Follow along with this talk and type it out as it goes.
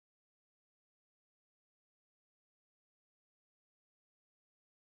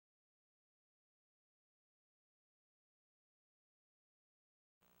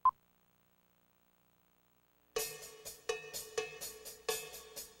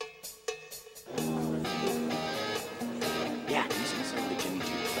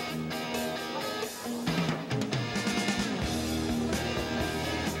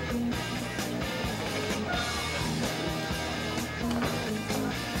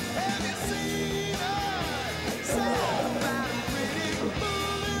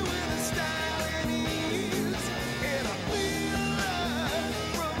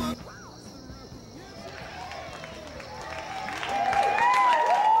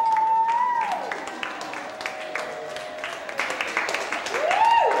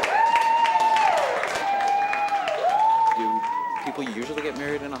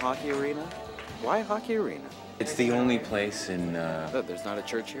hockey arena? Why a hockey arena? It's the only place in, Oh, there's not a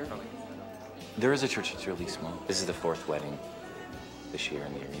church here? There is a church that's really small. This is the 4th wedding this year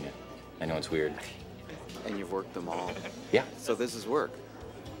in the arena. I know it's weird. And you've worked them all? Yeah. So this is work?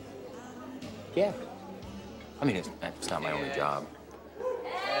 Yeah. I mean, it's not my only job.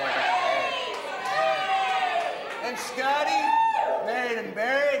 And Scotty, married and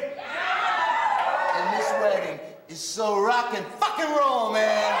buried. And this wedding is so rock and fucking roll,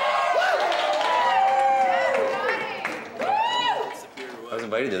 man. I was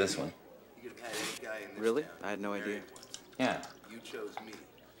invited to this one. Really? I had no idea. Yeah. You chose me.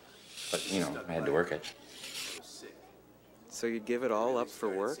 But, you know, I had to work it. So you'd give it all up for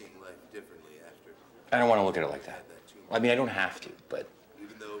work? I don't want to look at it like that. I mean, I don't have to, but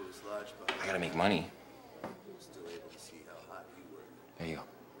I gotta make money. There you go.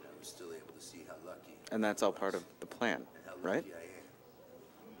 And that's all part of the plan, right?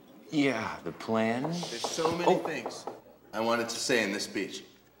 Yeah, the plan. There's so many things I wanted to say in this speech.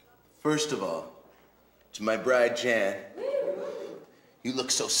 First of all, to my bride, Jan, you look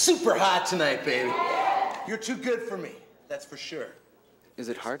so super hot tonight, baby. You're too good for me, that's for sure. Is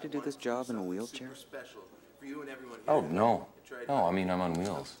it hard to do this job in a wheelchair? Oh, no. No, I mean, I'm on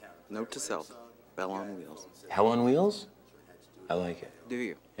wheels. Note to self, Bell on wheels. Hell on wheels? I like it. Do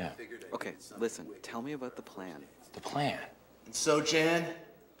you? Yeah. Okay, listen, tell me about the plan. The plan? And so, Jan,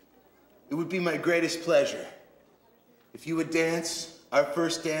 it would be my greatest pleasure if you would dance our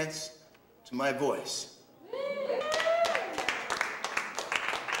first dance to my voice.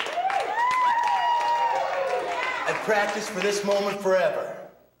 I've practiced for this moment forever.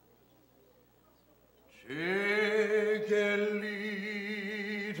 Chiquitita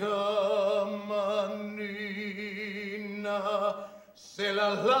manina, se la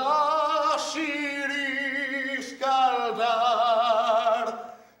lasci riscaldar,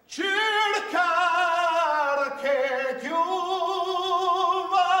 cercar che piova.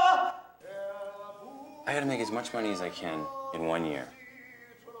 I gotta make as much money as I can in 1 year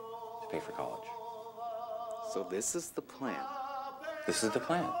to pay for college. So this is the plan. This is the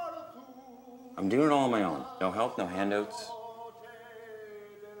plan. I'm doing it all on my own. No help, no handouts.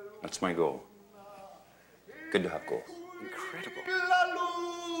 That's my goal. Good to have goals. Incredible. La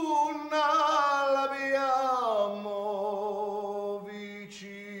luna l'abbiamo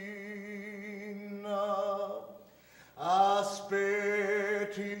vicina.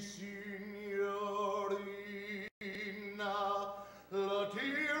 Aspetti, signorina, lo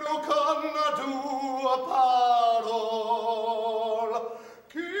tiro con la tua parola.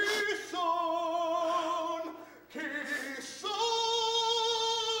 Chi son e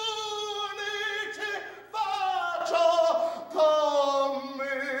te faccio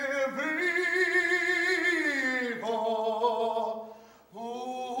come vivo.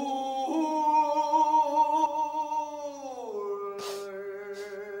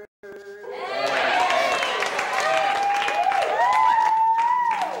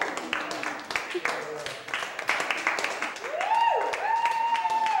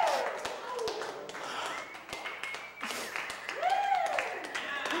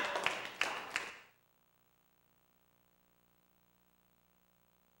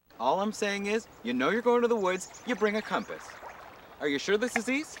 All I'm saying is, you know you're going to the woods, you bring a compass. Are you sure this is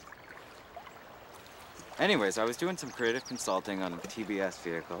east? Anyways, I was doing some creative consulting on a TBS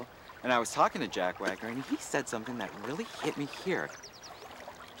vehicle, and I was talking to Jack Wagner, and he said something that really hit me here.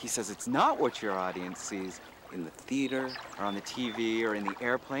 He says it's not what your audience sees in the theater, or on the TV, or in the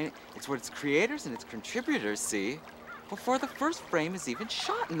airplane. It's what its creators and its contributors see before the first frame is even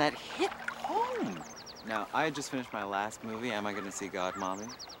shot, and that hit home. Now, I had just finished my last movie, Am I Gonna See God, Mommy?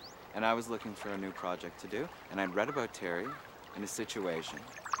 And I was looking for a new project to do, and I'd read about Terry and his situation.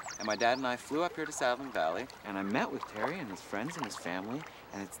 And my dad and I flew up here to Sadlon Valley, and I met with Terry and his friends and his family,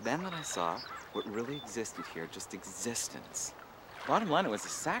 and it's then that I saw what really existed here, just existence. Bottom line, it was a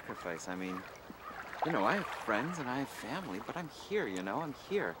sacrifice. I mean, you know, I have friends and I have family, but I'm here, you know, I'm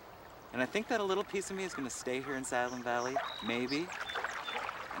here. And I think that a little piece of me is gonna stay here in Sadlon Valley, maybe,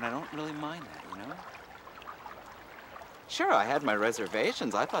 and I don't really mind that, you know? Sure, I had my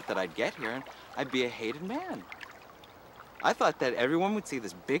reservations. I thought that I'd get here and I'd be a hated man. I thought that everyone would see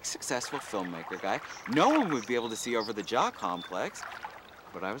this big, successful filmmaker guy. No one would be able to see over the jaw complex,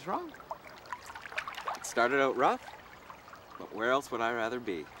 but I was wrong. It started out rough, but where else would I rather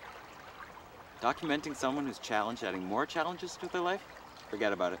be? Documenting someone who's challenged, adding more challenges to their life?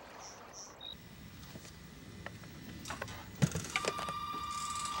 Forget about it.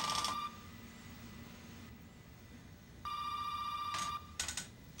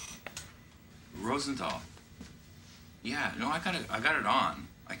 Rosenthal. Yeah, no, I got it on.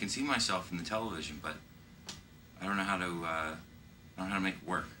 I can see myself in the television, but I don't know how to, I don't know how to make it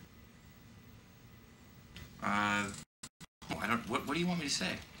work. I don't, what do you want me to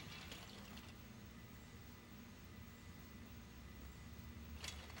say?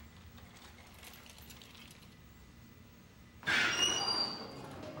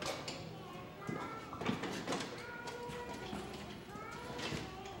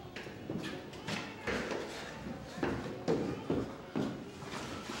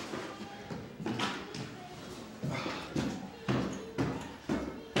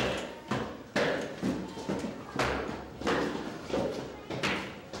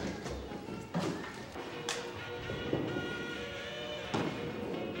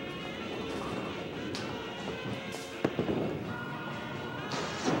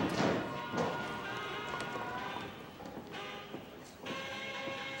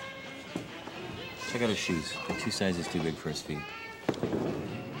 Check out his shoes. They're 2 sizes too big for his feet.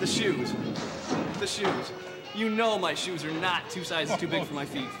 The shoes. The shoes. You know my shoes are not 2 sizes too big for my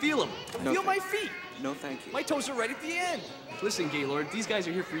feet. Feel them. No, Feel my feet. No, thank you. My toes are right at the end. Listen, Gaylord, these guys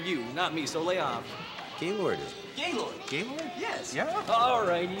are here for you, not me, so lay off. Gaylord is. Gaylord? Gaylord? Yes. Yeah. All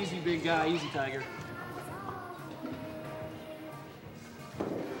right, easy, big guy. Easy, tiger.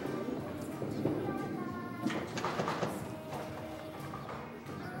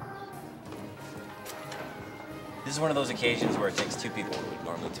 This is one of those occasions where it takes 2 people. It would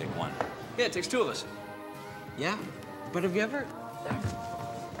normally take 1. Yeah, it takes 2 of us. Yeah, but have you ever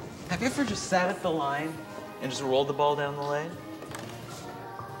just sat at the line and just rolled the ball down the lane?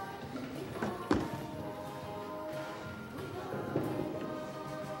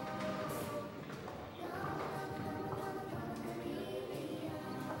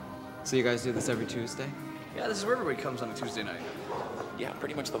 So you guys do this every Tuesday? Yeah, this is where everybody comes on a Tuesday night. Yeah,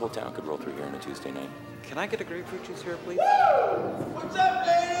 pretty much the whole town could roll through here on a Tuesday night. Can I get a grapefruit juice here, please? What's up,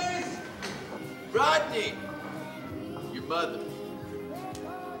 ladies? Rodney! Your mother.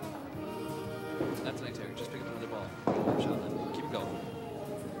 Not tonight, Terry. Just pick up another ball. Shot that. Keep it going.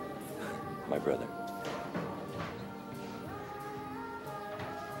 My brother.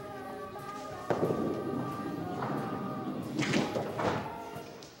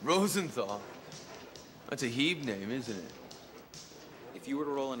 Rosenthal. That's a Hebe name, isn't it? If you were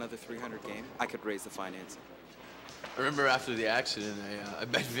to roll another 300 game, I could raise the financing. I remember after the accident, I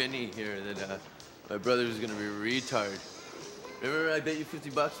bet Vinny here that my brother was gonna be a retard. Remember I bet you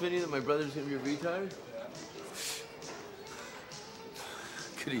 $50, Vinny, that my brother was gonna be a retard?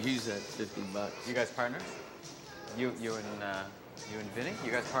 Could have used that $50. You guys partners? You and Vinny?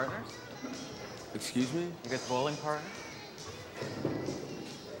 You guys partners? Excuse me? You guys bowling partners?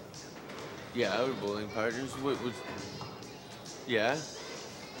 Yeah, we're bowling partners. What? Yeah.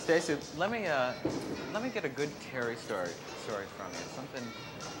 Stacy, let me get a good Terry story from you. Something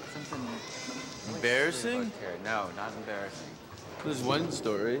really Embarrassing? about Terry. No, not embarrassing. There's one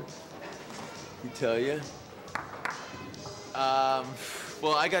story. I can tell you.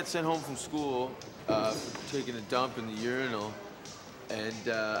 Well, I got sent home from school for taking a dump in the urinal, and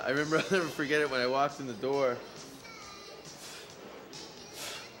I remember I'll never forget it when I walked in the door.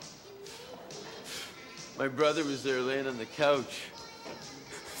 My brother was there laying on the couch,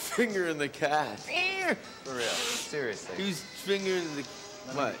 fingering the cat. For real, seriously. He was fingering the...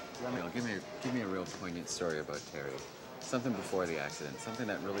 What? Give me a real poignant story about Terry. Something before the accident. Something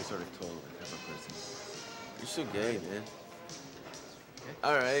that really sort of told the type of person. You're so gay, man.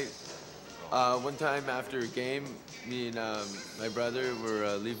 All right. One time after a game, me and my brother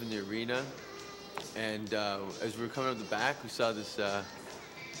were leaving the arena, and as we were coming up the back, we saw this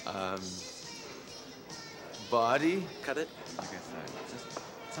body. Cut it. Like I said, just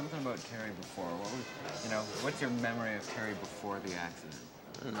something about Terry before. What was, what's your memory of Terry before the accident?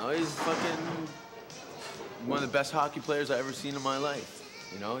 I don't know. He's fucking one of the best hockey players I ever seen in my life.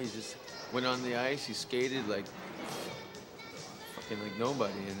 You know, he just went on the ice. He skated like fucking like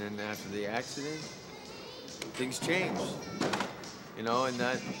nobody. And then after the accident, things changed. You know, in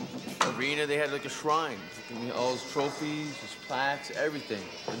that arena, they had like a shrine. All his trophies, his plaques, everything.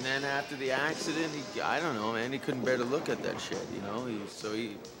 And then after the accident, I don't know, man, he couldn't bear to look at that shit, you know?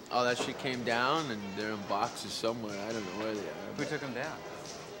 All that shit came down, and they're in boxes somewhere. I don't know where they are. Who took him down?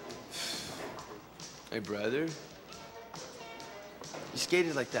 My brother. He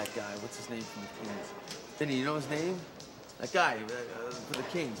skated like that guy. What's his name from the Kings? Vinny, you know his name? That guy for the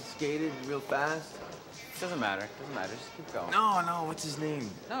Kings. Skated real fast. Doesn't matter. Doesn't matter. Just keep going. No, what's his name?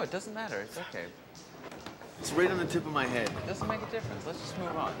 No, it doesn't matter. It's okay. It's right on the tip of my head. It doesn't make a difference. Let's just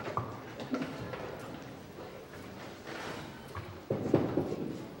move on.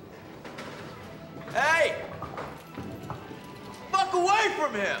 Hey! Fuck away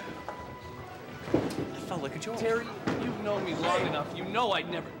from him! I felt like a joke. Terry, you've known me long enough. You know I'd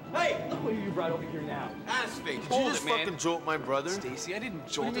never... Hey, look what you brought over here now. Ass face, did Hold you just it, man. fucking jolt my brother? Stacy, I didn't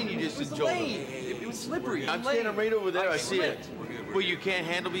jolt What do you mean him. you just It was jolted lame. him? It was slippery. I'm lame. standing right over there, I see it. slipped. Well, you can't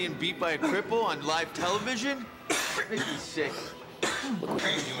handle being beat by a cripple on live television? Make me sick. Look what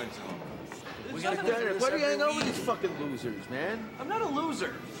you're doing to him. We gotta Why do you hang out with these fucking losers, man? I'm not a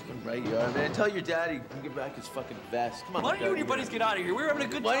loser. Fucking right you are, man. Tell your daddy to give back his fucking vest. Come on, Why don't you and your buddies get out of here? We were having a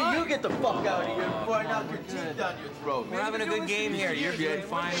good Why time. don't you get the fuck out of here before I knock your teeth down your throat? We're having a good game here. You're doing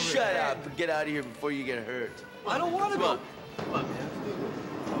fine. Shut up and get out of here before you get hurt. I don't want to Come go. on. Come on,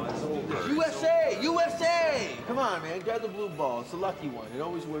 man. USA! USA! Come on, man. Grab the blue ball. It's a lucky one. It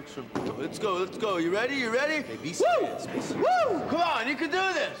always works for me. Let's go. Let's go. You ready? You ready? Hey, be serious. Woo! Be serious. Woo! Come on. You can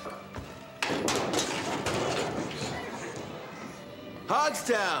do this.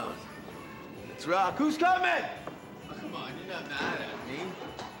 Hogstown. Let's rock. Who's coming? Oh, come on. You're not mad at me.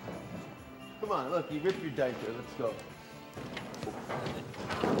 Come on. Look, you ripped your diaper. Let's go.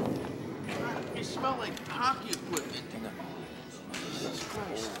 You smell like hockey equipment. Jesus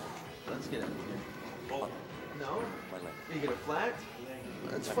Christ. Let's get out of here. Oh. No? You get a flat?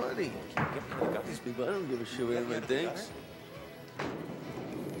 That's funny. These people, I don't give a shit what anyone thinks.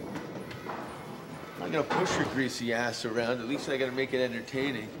 I'm not gonna push your greasy ass around. At least I gotta make it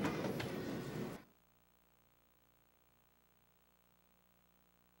entertaining.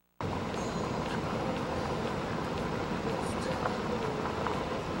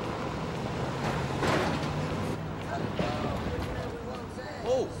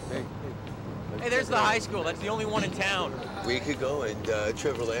 Hey, there's the high school. That's the only one in town. A week ago, and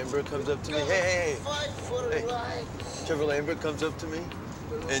Trevor Lambert comes up to me. Hey. Trevor Lambert comes up to me,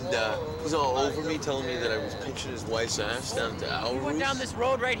 and he's all over me, telling me that I was pinching his wife's ass down to our We went roof. down this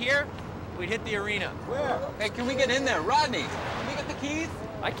road right here, we'd hit the arena. Where? Hey, can we get in there? Rodney, can we get the keys?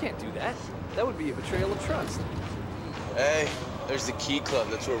 I can't do that. That would be a betrayal of trust. Hey, there's the Key Club.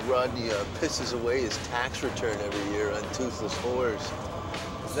 That's where Rodney pisses away his tax return every year on toothless whores.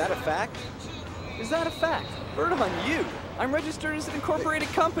 Is that a fact? Is that a fact? Bird on you. I'm registered as an incorporated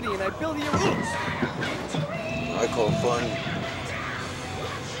company and I bill the arena. I call fun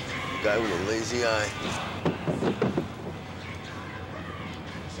a guy with a lazy eye.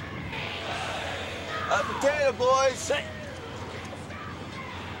 Potato boys!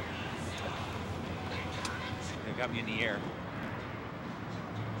 They got me in the air.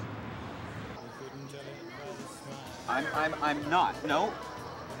 I'm not. No,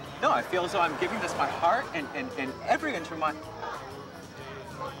 I feel as though I'm giving this my heart and every inch of my...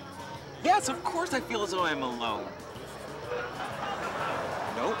 Yes, of course I feel as though I'm alone.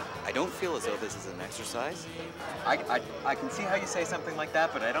 No, I don't feel as though this is an exercise. I can see how you say something like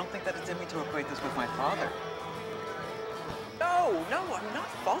that, but I don't think that it's in me to equate this with my father. No, I'm not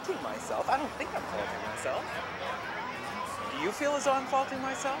faulting myself. I don't think I'm faulting myself. Do you feel as though I'm faulting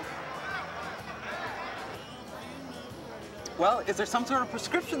myself? Well, is there some sort of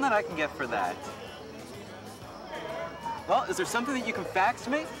prescription that I can get for that? Well, is there something that you can fax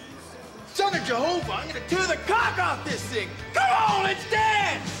me? Son of Jehovah, I'm gonna tear the cock off this thing! Come on, let's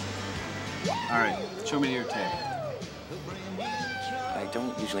dance! All right, show me your tape. I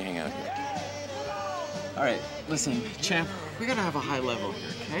don't usually hang out here. All right, listen, champ, we gotta have a high level here,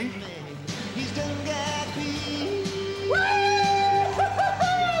 okay?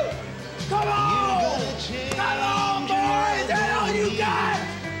 Come on! Come on, boys! That's all you got!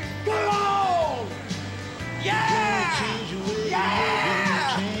 Come on! Yeah!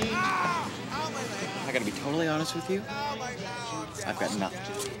 Yeah! I gotta be totally honest with you. I've got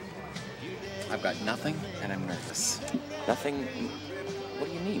nothing. I've got nothing, and I'm nervous. Nothing? What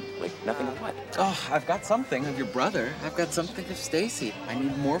do you mean? Like, nothing of what? Oh, I've got something of your brother. I've got something of Stacy. I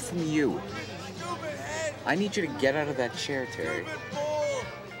need more from you. I need you to get out of that chair, Terry.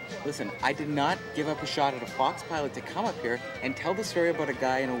 Listen, I did not give up a shot at a Fox pilot to come up here and tell the story about a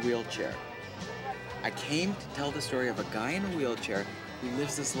guy in a wheelchair. I came to tell the story of a guy in a wheelchair who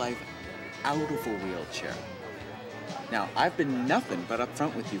lives his life out of a wheelchair. Now, I've been nothing but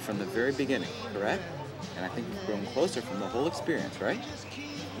upfront with you from the very beginning, correct? And I think we've grown closer from the whole experience, right?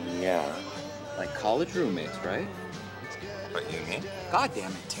 Yeah. Like college roommates, right? What you mean? God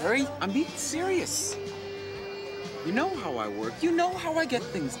damn it, Terry. I'm being serious. You know how I work. You know how I get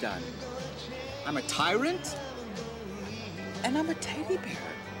things done. I'm a tyrant, and I'm a teddy bear.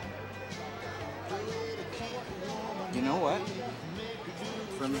 You know what?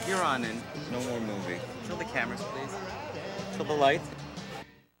 From here on in, no more movie. Kill the cameras, please. Kill the lights.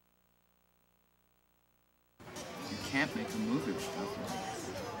 You can't make a movie without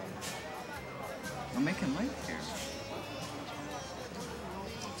lights. I'm making lights here.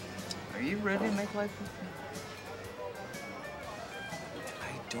 Are you ready to make life with me? I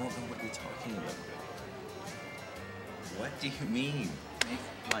don't know what you're talking about. What do you mean? Make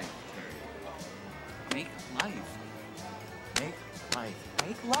life, Terry. Make life. Make life.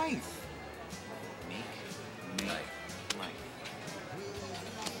 Make life. Make Life. Life.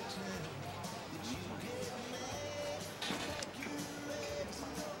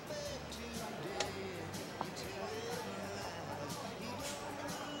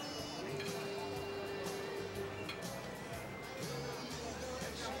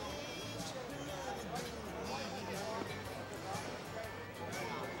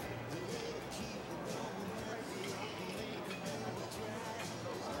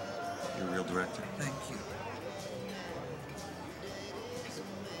 You're a real director. Thank you.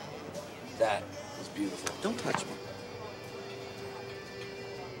 That was beautiful. Don't touch me.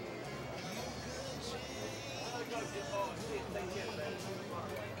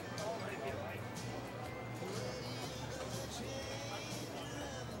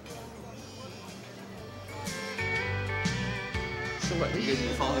 So what, you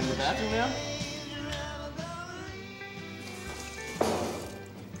guys falling in the bathroom now?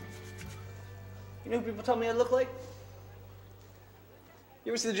 You know who people tell me I look like?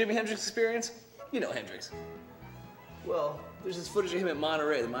 You ever see the Jimi Hendrix Experience? You know Hendrix. Well, there's this footage of him at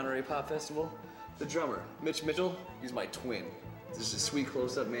Monterey, the Monterey Pop Festival. The drummer, Mitch Mitchell, he's my twin. There's a sweet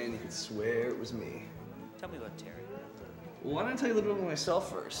close-up, man. You can swear it was me. Tell me about Terry. Well, why don't I tell you a little bit about myself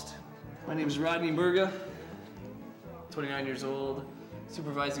first? My name is Rodney Burga, 29 years old,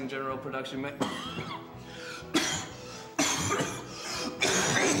 supervising general production.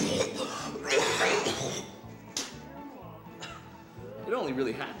 It only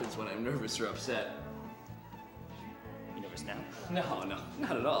really happens when I'm nervous or upset. You nervous now? No,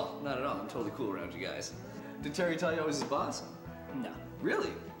 not at all. Not at all. I'm totally cool around you guys. Did Terry tell you I was his boss? No.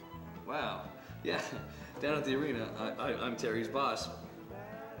 Really? Wow. Yeah. Down at the arena, I'm Terry's boss.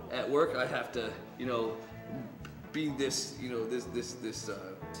 At work, I have to, be this,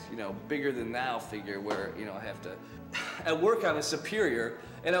 bigger than thou figure where, I have to. At work, I'm a superior,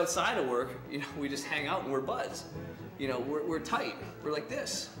 and outside of work, we just hang out and we're buds. We're tight. We're like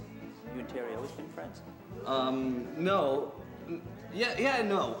this. You and Terry always been friends? No. Yeah,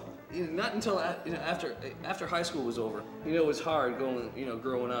 no. Not until after high school was over. It was hard going,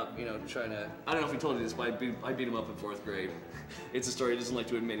 growing up, trying to. I don't know if he told you this, but I beat him up in 4th grade. It's a story he doesn't like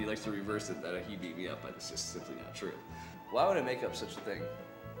to admit. He likes to reverse it that he beat me up, but it's just simply not true. Why would I make up such a thing?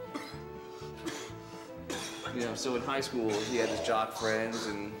 So in high school, he had his jock friends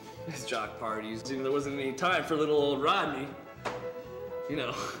and his jock parties. There wasn't any time for little old Rodney.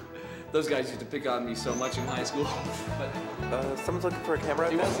 Those guys used to pick on me so much in high school. But Someone's looking for a camera.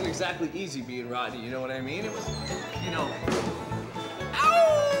 it wasn't exactly easy being Rodney, you know what I mean? It was, Come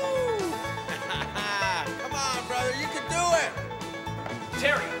on, brother, you can do it.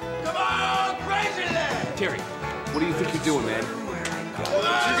 Terry! Come on, crazy there. Terry, what do you think you're doing, man?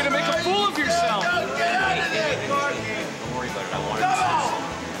 You're gonna make a fool of yourself! Get out of there, Corky. Don't worry about it. I want it.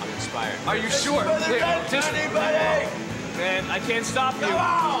 I'm inspired. Are you sure? Anybody? Man, I can't stop you. Come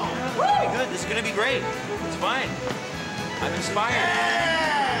on. Pretty good. This is gonna be great. It's fine. I'm inspired.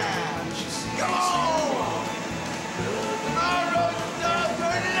 Yeah. Come on. Come on, Rosenthal,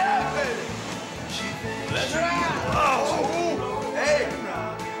 turn it up, baby. Let's ride. Oh. Hey,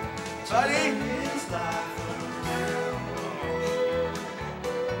 buddy.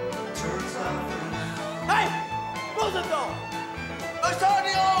 Hey, Rosenthal.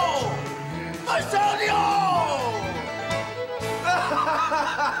 Arsenio! Arsenio!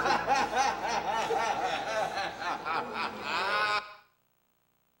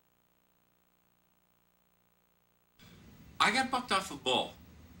 I got bucked off a bull.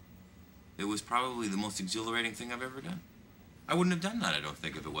 It was probably the most exhilarating thing I've ever done. I wouldn't have done that, I don't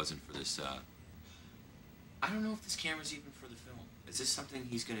think, if it wasn't for this, I don't know if this camera's even for the film. Is this something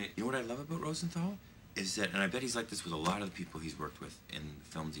he's gonna... You know what I love about Rosenthal? Is that, and I bet he's like this with a lot of the people he's worked with in the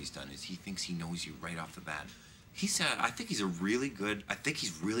films he's done, is he thinks he knows you right off the bat. I think he's really good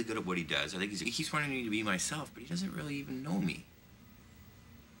at what he does. I think he keeps wanting me to be myself, but he doesn't really even know me.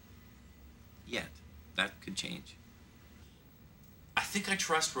 Yet. That could change. I think I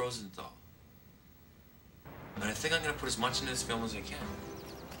trust Rosenthal. And I think I'm gonna put as much into this film as I can.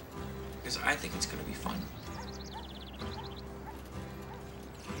 Because I think it's gonna be fun.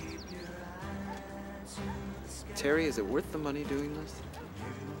 Terry, is it worth the money doing this?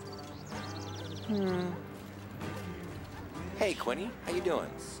 Hey, Quinny, how you doing?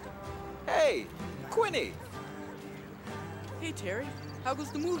 Hey, Quinny! Hey, Terry, how goes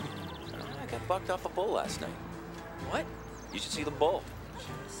the movie? I got bucked off a bull last night. What? You should see the bull.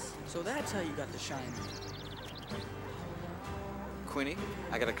 So that's how you got the shine. Quinny,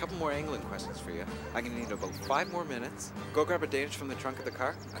 I got a couple more angling questions for you. I'm gonna need about 5 more minutes. Go grab a Danish from the trunk of the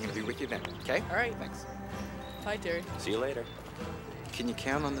car. I'm gonna be with you then, okay? All right. Thanks. Bye, Terry. See you later. Can you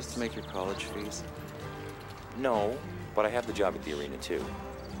count on this to make your college fees? No, but I have the job at the arena too.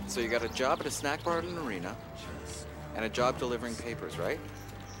 So you got a job at a snack bar at an arena, and a job delivering papers, right?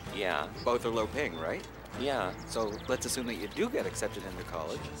 Yeah, Both are low paying, right? yeah. So let's assume that you do get accepted into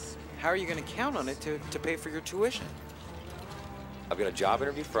college. How are you gonna count on it to pay for your tuition? I've got a job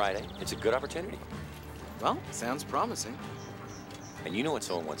interview Friday. It's a good opportunity. Well, sounds promising. And you know what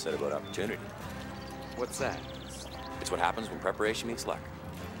someone once said about opportunity. What's that? It's what happens when preparation meets luck.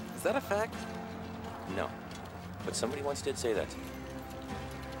 Is that a fact? No, but somebody once did say that to me.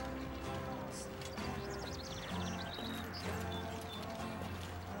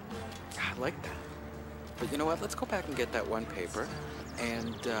 I like that. But you know what? Let's go back and get that one paper.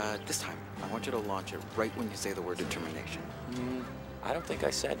 And this time, I want you to launch it right when you say the word determination. I don't think I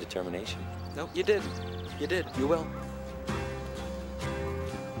said determination. No, you didn't. You did. You will.